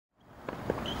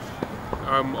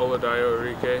I'm Oludayo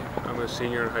Areke. I'm a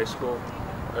senior in high school.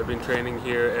 I've been training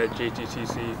here at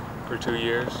JTTC for 2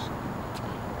 years.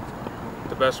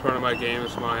 The best part of my game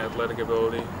is my athletic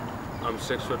ability. I'm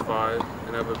 6'5"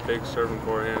 and have a big serving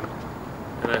forehand,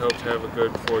 and I hope to have a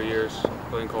good 4 years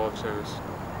playing college tennis.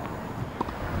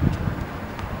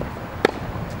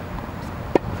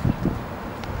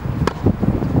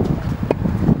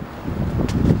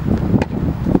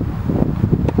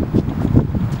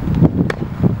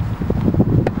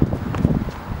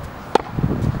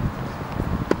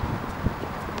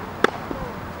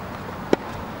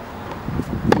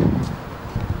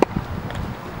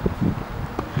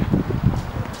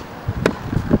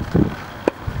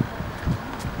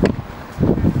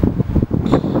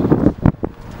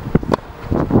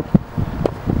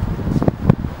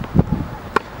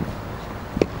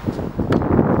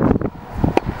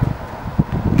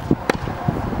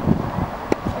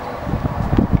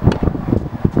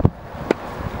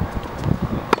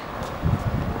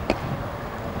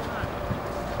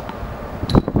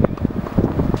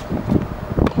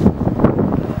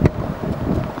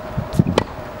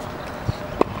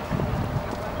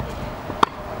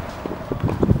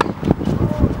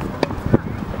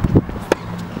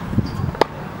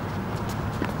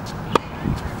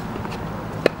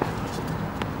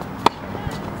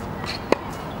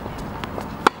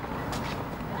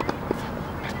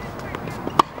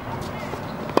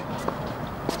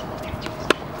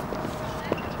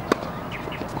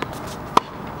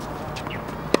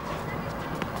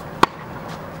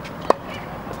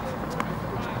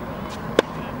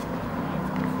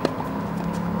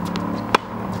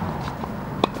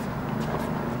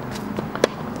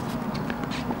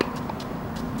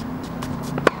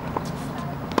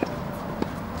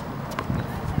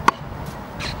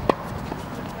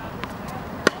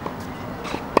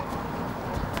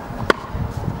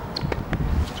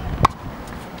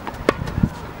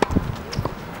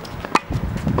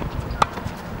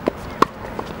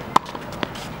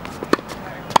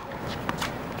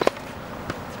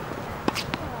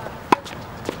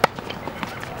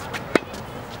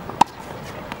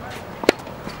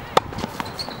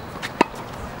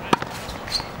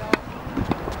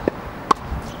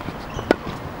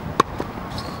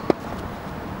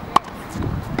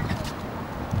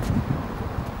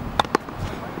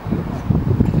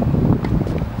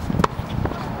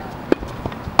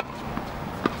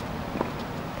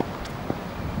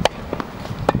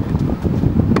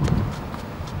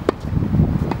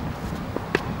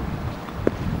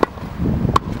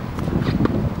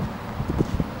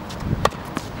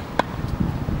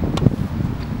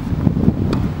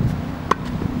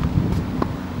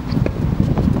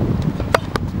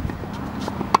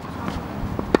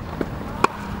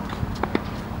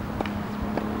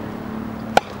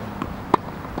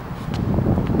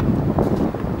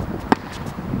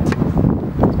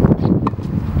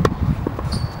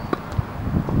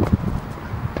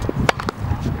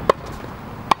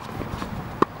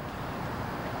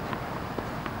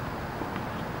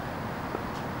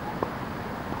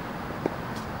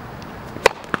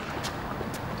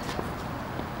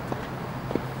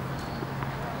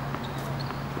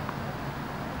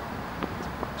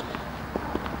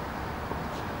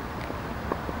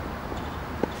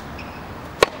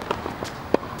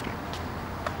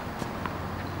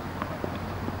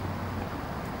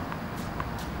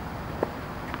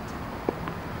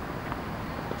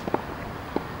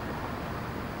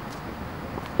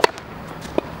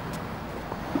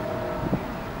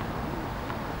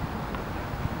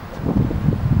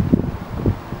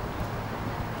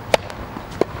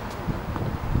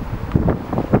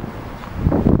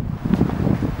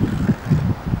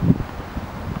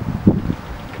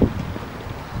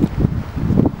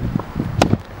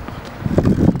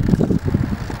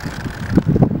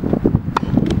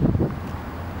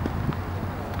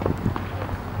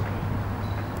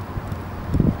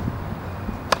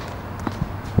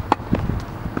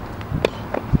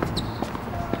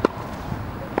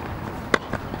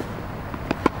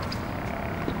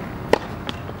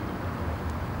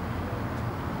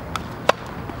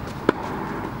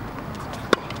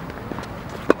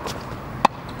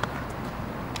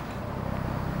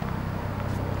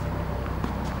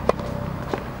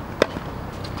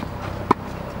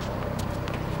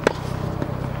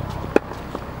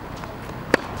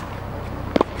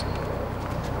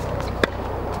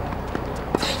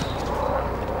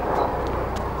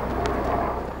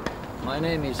 My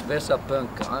name is Vesa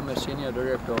Pönkkä. I'm a senior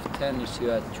director of tennis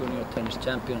here at Junior Tennis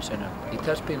Champion Center. It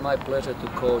has been my pleasure to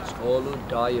coach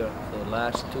Oludayo for the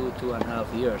last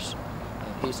 2.5 years.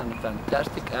 He's a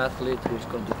fantastic athlete who's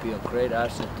going to be a great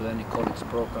asset to any college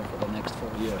program for the next 4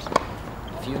 years.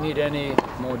 If you need any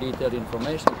more detailed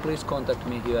information, please contact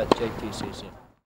me here at JTCC.